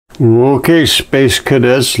Okay, Space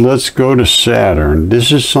Cadets, let's go to Saturn.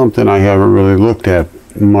 This is something I haven't really looked at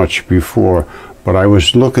much before, but I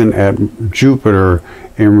was looking at Jupiter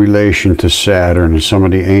in relation to Saturn and some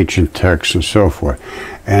of the ancient texts and so forth.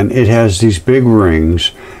 And it has these big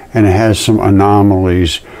rings, and it has some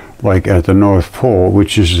anomalies, like at the North Pole,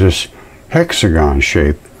 which is this hexagon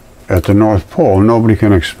shape at the North Pole. Nobody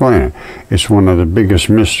can explain it. It's one of the biggest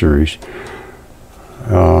mysteries.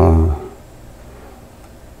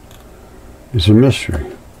 It's a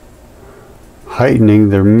mystery, heightening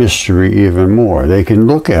their mystery even more. They can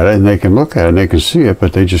look at it, and they can see it,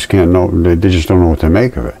 but they just can't know. They just don't know what to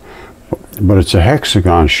make of it. But it's a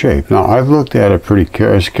hexagon shape. Now, I've looked at it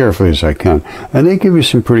as carefully as I can, and they give you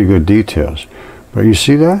some pretty good details. But you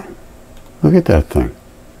see that? Look at that thing.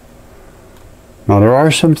 Now, there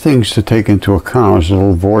are some things to take into account, as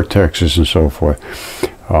little vortexes and so forth,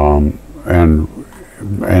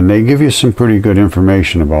 and they give you some pretty good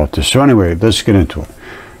information about this. So anyway, let's get into it.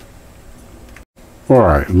 All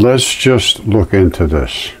right, let's just look into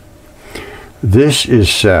this. This is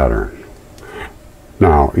Saturn.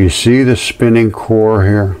 Now, you see the spinning core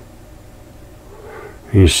here?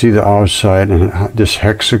 You see the outside and this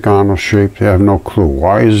hexagonal shape? They have no clue.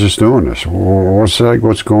 Why is this doing this? What's that?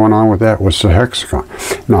 What's going on with that? What's the hexagon?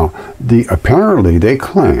 Now, apparently they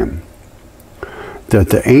claim that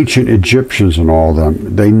the ancient Egyptians and all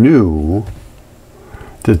them, they knew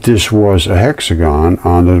that this was a hexagon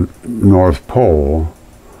on the North Pole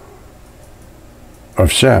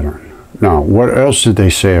of Saturn. Now, what else did they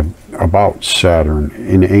say about Saturn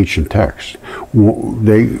in the ancient texts?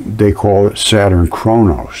 They call it Saturn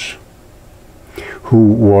Kronos, who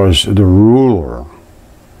was the ruler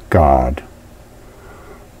god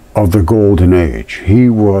of the Golden Age. He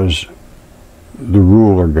was the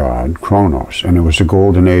ruler god, Kronos, and it was a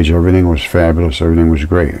golden age. Everything was fabulous, everything was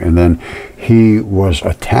great. And then he was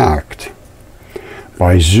attacked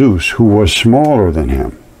by Zeus, who was smaller than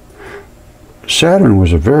him. Saturn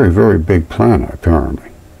was a very, very big planet, apparently.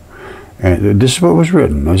 And this is what was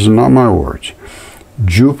written. This is not my words.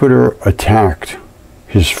 Jupiter attacked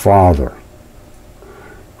his father,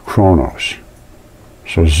 Kronos.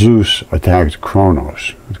 So Zeus attacked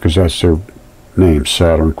Kronos, because that's their name,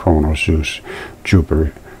 Saturn, Kronos, Zeus,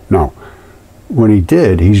 Jupiter. Now, when he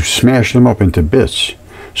did, he smashed them up into bits.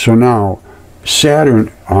 So now,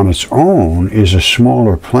 Saturn on its own is a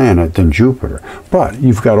smaller planet than Jupiter. But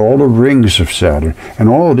you've got all the rings of Saturn, and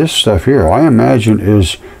all of this stuff here, I imagine,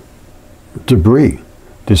 is debris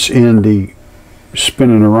that's in the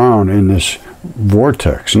spinning around in this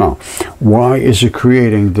vortex. Now, why is it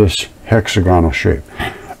creating this hexagonal shape?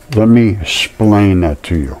 Let me explain that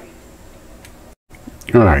to you.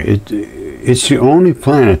 All right, it's the only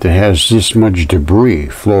planet that has this much debris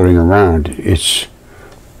floating around its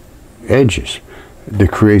edges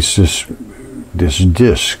that creates this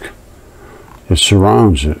disk that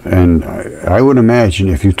surrounds it. And I would imagine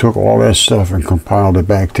if you took all that stuff and compiled it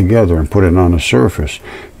back together and put it on the surface,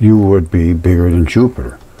 you would be bigger than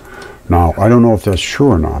Jupiter. Now, I don't know if that's true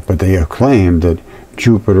or not, but they claim that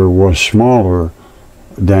Jupiter was smaller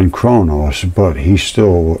than Kronos, but he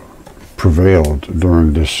still prevailed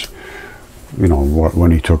during this,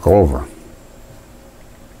 when he took over.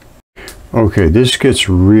 Okay, this gets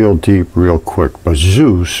real deep real quick, but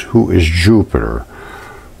Zeus, who is Jupiter,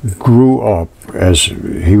 grew up as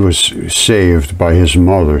he was saved by his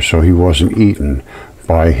mother, so he wasn't eaten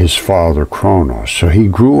by his father Kronos. So he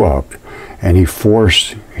grew up and he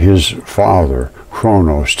forced his father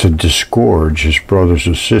Kronos to disgorge his brothers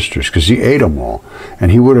and sisters, because he ate them all,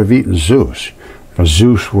 and he would have eaten Zeus, but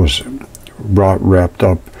Zeus was wrapped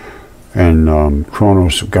up, and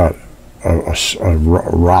Kronos got a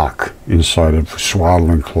rock inside of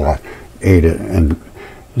swaddling cloth, ate it, and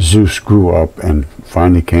Zeus grew up and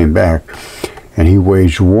finally came back, and he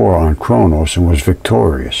waged war on Kronos and was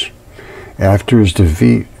victorious. After his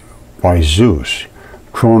defeat by Zeus,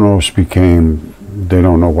 Kronos became, they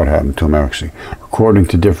don't know what happened to him actually, according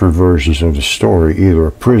to different versions of the story, either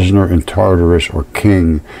a prisoner in Tartarus or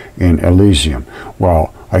king in Elysium.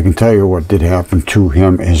 Well, I can tell you what did happen to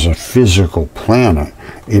him as a physical planet.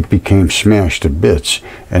 It became smashed to bits,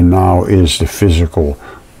 and now is the physical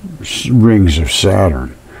rings of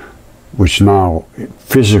Saturn, which now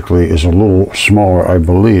physically is a little smaller, I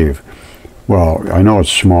believe. Well, I know it's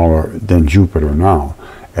smaller than Jupiter now.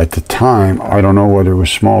 At the time, I don't know whether it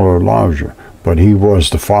was smaller or larger, but he was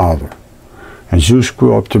the father. And Zeus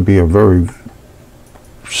grew up to be a very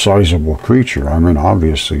sizable creature. I mean,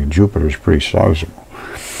 obviously, Jupiter's pretty sizable.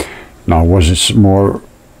 Now, was it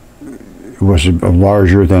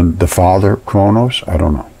larger than the father, Kronos? I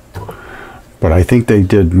don't know. But I think they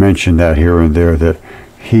did mention that here and there, that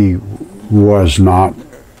he was not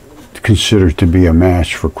considered to be a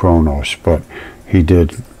match for Kronos, but he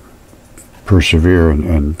did persevere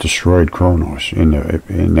and destroyed Kronos in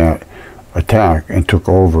that attack and took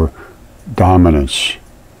over dominance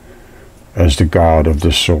as the god of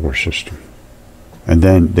this solar system. And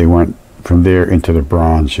then they went from there into the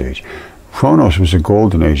Bronze Age. Kronos was a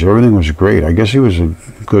golden age. Everything was great. I guess he was a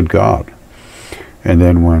good god. And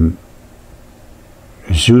then when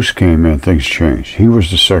Zeus came in, things changed. He was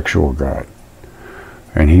the sexual god.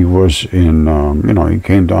 And he was in, he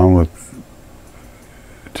came down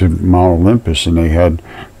to Mount Olympus, and they had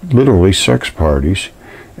literally sex parties.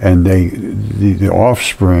 And the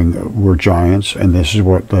offspring were giants, and this is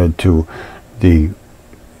what led to the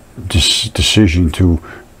decision to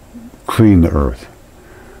clean the earth.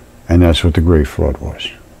 And that's what the Great Flood was.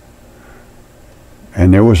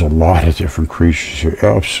 And there was a lot of different creatures here,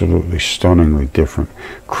 absolutely stunningly different,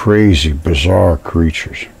 crazy, bizarre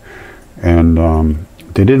creatures. And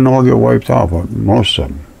they didn't all get wiped out, but most of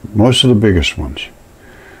them, most of the biggest ones.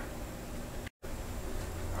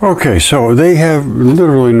 Okay, so they have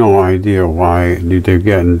literally no idea why they're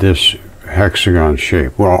getting this hexagon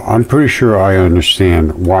shape. Well, I'm pretty sure I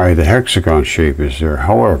understand why the hexagon shape is there.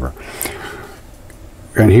 However,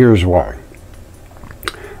 and here's why.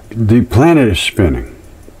 The planet is spinning.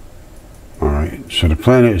 All right, so the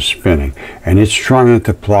planet is spinning, and it's trying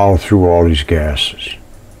to plow through all these gases.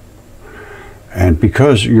 And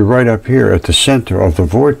because you're right up here at the center of the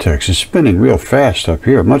vortex, it's spinning real fast up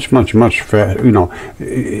here, much fast.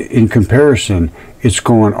 In comparison, it's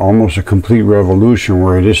going almost a complete revolution,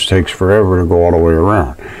 where this takes forever to go all the way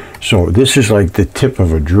around. So this is like the tip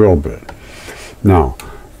of a drill bit. Now,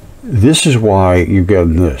 this is why you're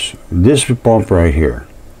getting this. This bump right here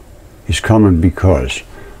is coming because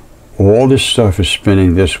all this stuff is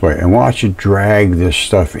spinning this way. And watch it drag this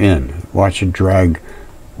stuff in. Watch it drag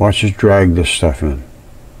this stuff in.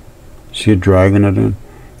 See it dragging it in?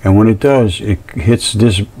 And when it does, it hits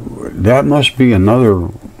this. That must be another,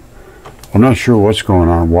 I'm not sure what's going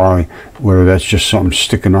on, why, whether that's just something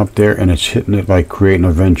sticking up there and it's hitting it, like creating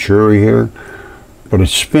a venturi here, but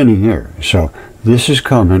it's spinning here. So this is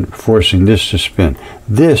coming, forcing this to spin.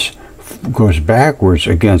 This goes backwards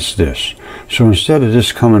against this. So instead of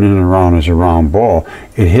this coming in and around as a round ball,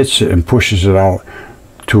 it hits it and pushes it out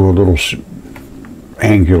to a little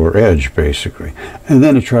angular edge, basically. And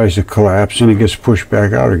then it tries to collapse and it gets pushed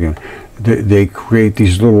back out again. They create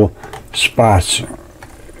these little spots,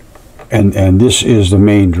 and this is the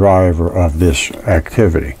main driver of this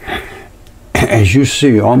activity. As you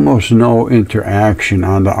see, almost no interaction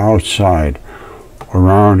on the outside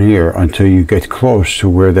around here until you get close to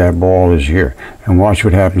where that ball is here. And watch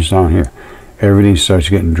what happens down here. Everything starts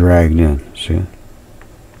getting dragged in. See it?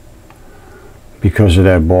 Because of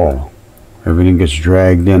that ball. Everything gets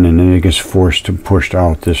dragged in, and then it gets forced and pushed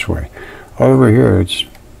out this way. Over here, it's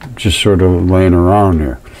just sort of laying around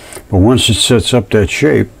there. But once it sets up that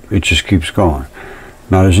shape, it just keeps going.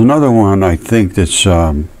 Now, there's another one, I think, that's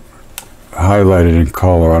highlighted in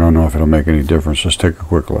color. I don't know if it'll make any difference. Let's take a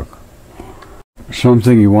quick look.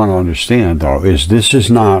 Something you want to understand, though, is this is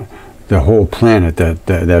not the whole planet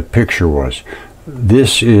that picture was.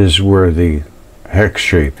 This is where the hex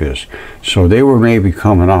shape is. So they were maybe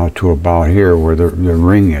coming out to about here where the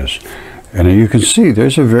ring is. And you can see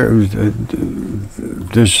there's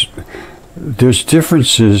there's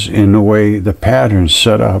differences in the way the pattern's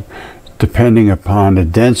set up, depending upon the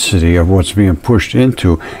density of what's being pushed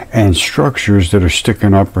into, and structures that are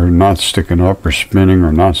sticking up or not sticking up, or spinning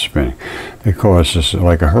or not spinning. They cause this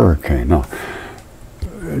like a hurricane. No,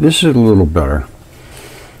 this is a little better.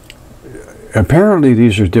 Apparently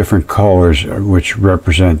these are different colors which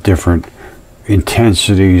represent different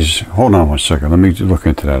intensities. Hold on one second. Let me look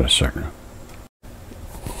into that a second.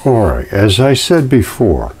 All right. As I said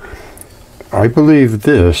before, I believe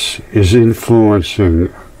this is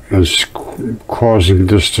influencing, is causing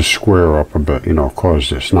this to square up a bit, cause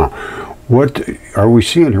this. Now, what are we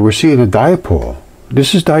seeing here? We're seeing a dipole.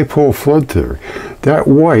 This is dipole flood theory. That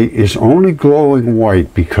white is only glowing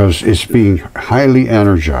white because it's being highly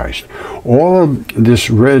energized. All of this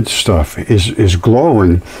red stuff is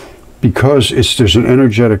glowing because there's an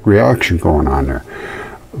energetic reaction going on there.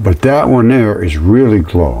 But that one there is really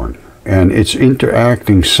glowing, and it's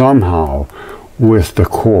interacting somehow with the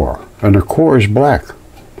core. And the core is black.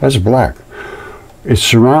 That's black. It's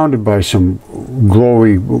surrounded by some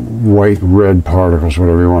glowy white, red particles,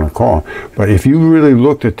 whatever you want to call them. But if you really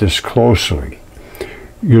looked at this closely,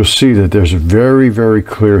 you'll see that there's very, very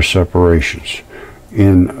clear separations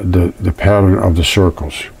in the pattern of the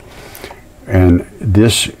circles. And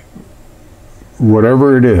this,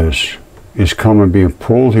 whatever it is, is coming, being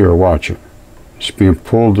pulled here. Watch it. It's being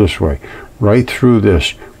pulled this way, right through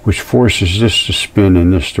this, which forces this to spin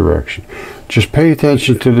in this direction. Just pay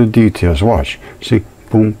attention to the details. Watch. See?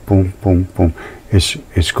 Boom, boom, boom, boom.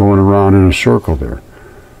 It's going around in a circle there.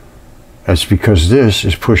 That's because this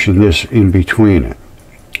is pushing this in between it.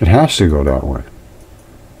 It has to go that way.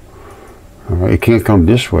 It can't come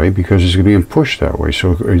this way because it's being pushed that way.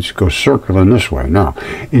 So it goes circling this way. Now,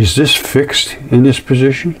 is this fixed in this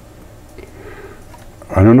position?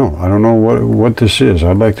 I don't know. I don't know what this is.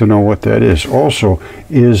 I'd like to know what that is. Also,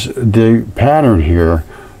 is the pattern here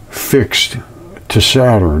fixed to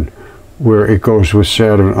Saturn, where it goes with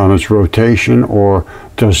Saturn on its rotation, or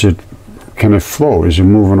can it float? Is it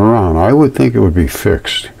moving around? I would think it would be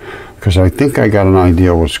fixed, because I think I got an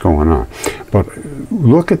idea what's going on. But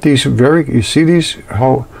look at these you see these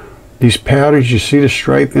patterns, you see the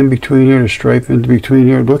stripe in between here, the stripe in between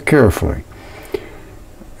here. Look carefully.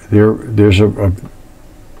 There's a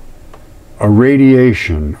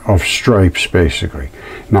radiation of stripes, basically.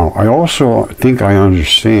 Now, I also think I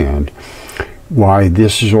understand why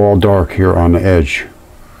this is all dark here on the edge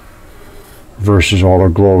versus all the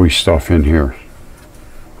glowy stuff in here.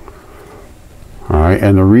 All right,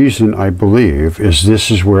 and the reason I believe is this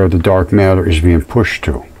is where the dark matter is being pushed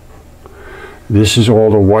to. This is all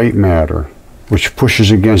the white matter, which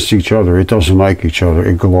pushes against each other. It doesn't like each other.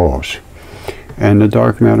 It glows. And the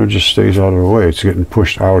dark matter just stays out of the way. It's getting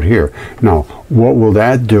pushed out here. Now, what will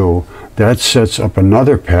that do? That sets up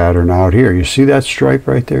another pattern out here. You see that stripe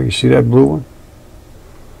right there? You see that blue one?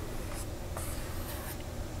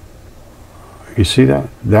 You see that?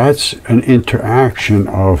 That's an interaction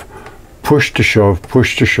of push to shove,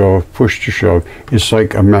 push to shove, push to shove. It's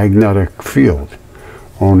like a magnetic field,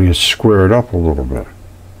 only it's squared up a little bit.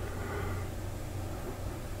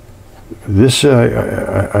 This,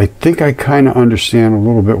 I think I kind of understand a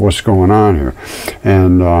little bit what's going on here.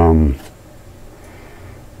 And I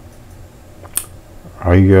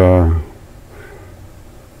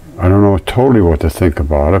don't know totally what to think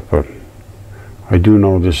about it, but I do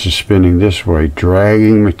know this is spinning this way,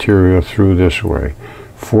 dragging material through this way,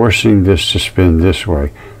 forcing this to spin this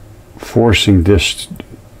way, forcing this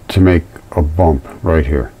to make a bump right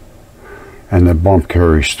here. And the bump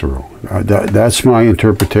carries through. That's my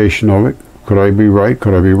interpretation of it. Could I be right?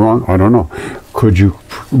 Could I be wrong? I don't know. Could you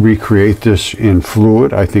recreate this in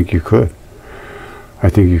fluid? I think you could. I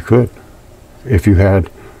think you could. If you had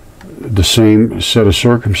the same set of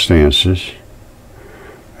circumstances,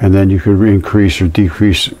 and then you could increase or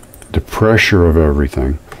decrease the pressure of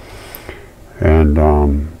everything, and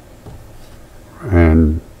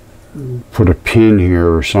put a pin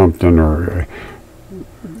here or something, or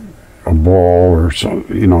a ball, or so,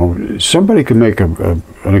 you know, somebody could make an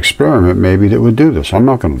experiment maybe that would do this. I'm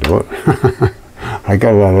not going to do it. I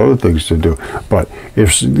got a lot of other things to do. But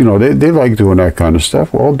if, you know, they like doing that kind of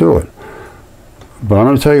stuff, well, I'll do it. But I'm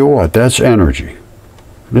going to tell you what, that's energy.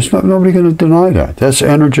 There's nobody going to deny that. That's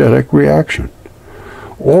energetic reaction.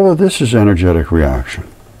 All of this is energetic reaction.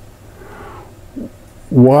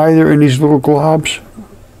 Why they're in these little globs,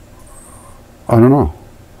 I don't know.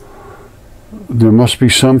 There must be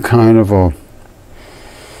some kind of a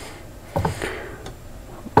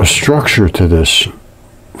structure to this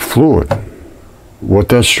fluid. What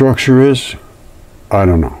that structure is, I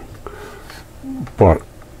don't know. But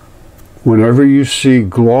whenever you see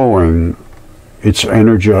glowing, it's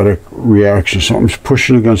energetic reaction. Something's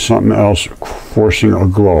pushing against something else, forcing a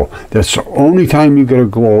glow. That's the only time you get a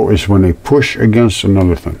glow, is when they push against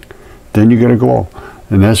another thing. Then you get a glow.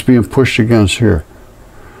 And that's being pushed against here.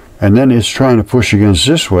 And then it's trying to push against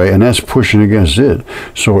this way, and that's pushing against it.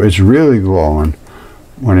 So it's really glowing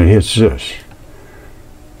when it hits this.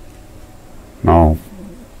 Now,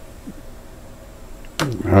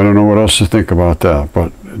 I don't know what else to think about that,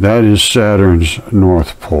 but that is Saturn's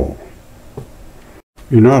North Pole.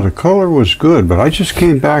 You know, the color was good, but I just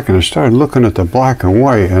came back and I started looking at the black and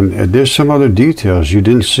white, and there's some other details you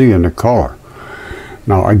didn't see in the color.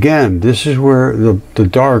 Now again, this is where the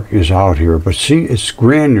dark is out here, but see, it's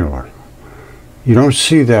granular. You don't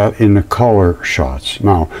see that in the color shots.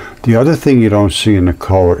 Now, the other thing you don't see in the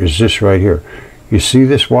color is this right here. You see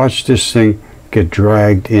this? Watch this thing get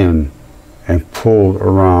dragged in and pulled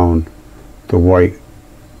around the white.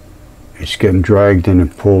 It's getting dragged in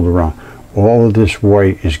and pulled around. All of this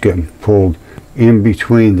white is getting pulled in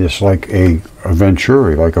between this, like a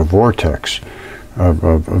venturi, like a vortex, a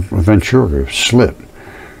venturi, a slit.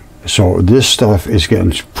 So this stuff is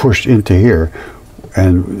getting pushed into here,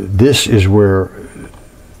 and this is where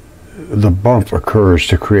the bump occurs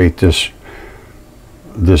to create this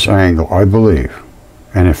angle, I believe.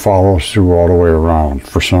 and it follows through all the way around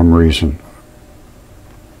for some reason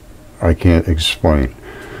I can't explain.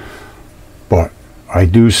 But I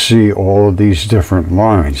do see all of these different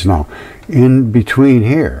lines. Now, in between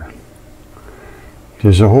here,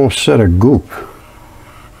 there's a whole set of goop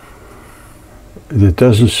that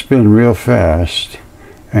doesn't spin real fast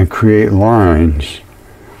and create lines.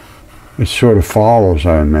 It sort of follows,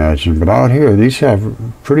 I imagine, but out here these have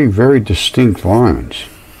pretty very distinct lines.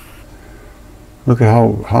 Look at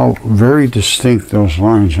how very distinct those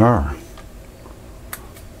lines are.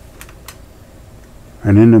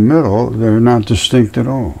 And in the middle, they're not distinct at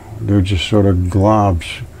all. They're just sort of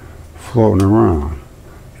globs floating around.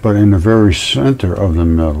 But in the very center of the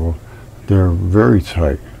middle, they're very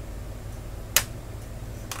tight.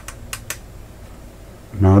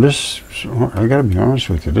 Now this, I gotta be honest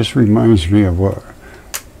with you, this reminds me of what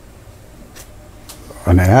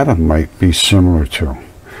an atom might be similar to.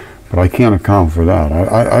 But I can't account for that.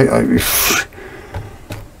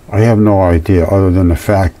 I have no idea, other than the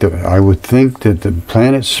fact that I would think that the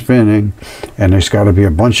planet's spinning and there's got to be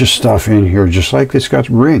a bunch of stuff in here, just like it's got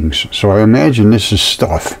rings. So I imagine this is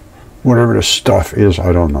stuff. Whatever the stuff is,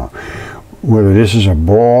 I don't know. Whether this is a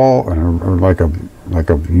ball or like a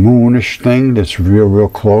moonish thing that's real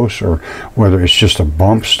close, or whether it's just a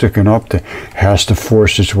bump sticking up that has to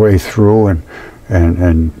force its way through,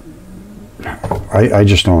 and I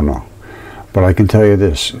just don't know. But I can tell you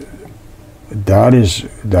this.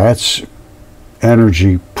 That's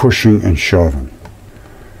energy pushing and shoving.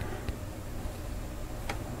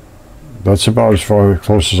 That's about as far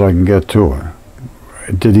close as I can get to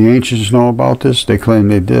it. Did the ancients know about this? They claim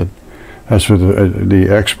they did. That's what the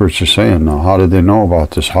experts are saying now. How did they know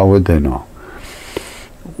about this? How would they know?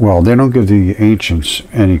 Well, they don't give the ancients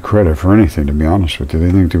any credit for anything, to be honest with you.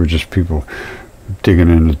 They think they were just people digging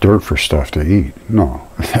in the dirt for stuff to eat. No,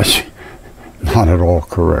 that's not at all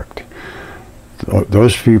correct.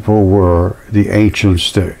 Those people were the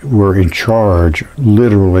ancients that were in charge,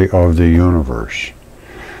 literally, of the universe.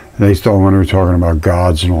 They thought when they were talking about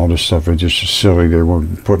gods and all this stuff, it was just silly. They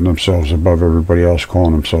weren't putting themselves above everybody else,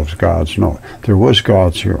 calling themselves gods. No, there was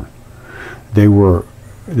gods here.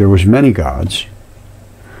 There was many gods,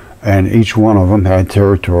 and each one of them had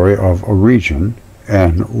territory of a region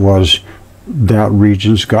and was that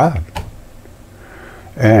region's god.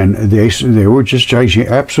 And they were just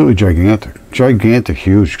absolutely gigantic,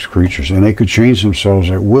 huge creatures, and they could change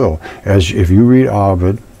themselves at will. As if you read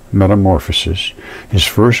Ovid, Metamorphosis, his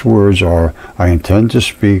first words are, "I intend to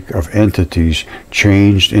speak of entities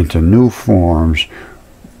changed into new forms,"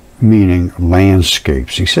 meaning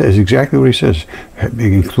landscapes. He says exactly what he says,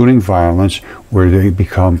 including violence, where they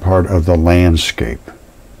become part of the landscape.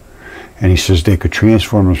 And he says they could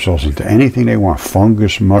transform themselves into anything they want: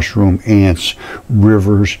 fungus, mushroom, ants,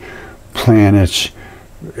 rivers, planets,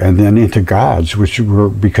 and then into gods, which were,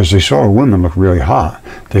 because they saw women look really hot,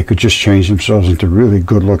 they could just change themselves into really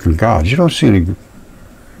good-looking gods. You don't see any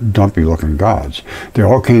dumpy-looking gods. They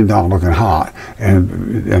all came down looking hot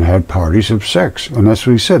and had parties of sex. And that's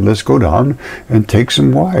what he said. Let's go down and take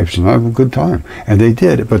some wives and have a good time. And they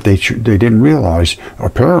did, but they didn't realize,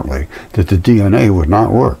 apparently, that the DNA would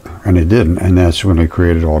not work. And it didn't. And that's when they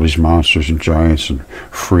created all these monsters and giants and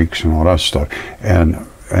freaks and all that stuff. And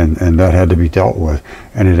that had to be dealt with.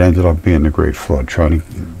 And it ended up being the Great Flood, trying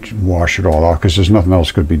to wash it all out, because there's nothing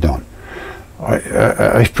else could be done.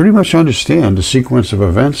 I pretty much understand the sequence of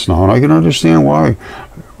events now, and I can understand why.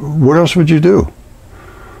 What else would you do?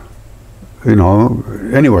 You know,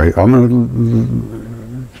 anyway, I'm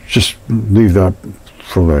going to just leave that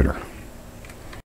for later.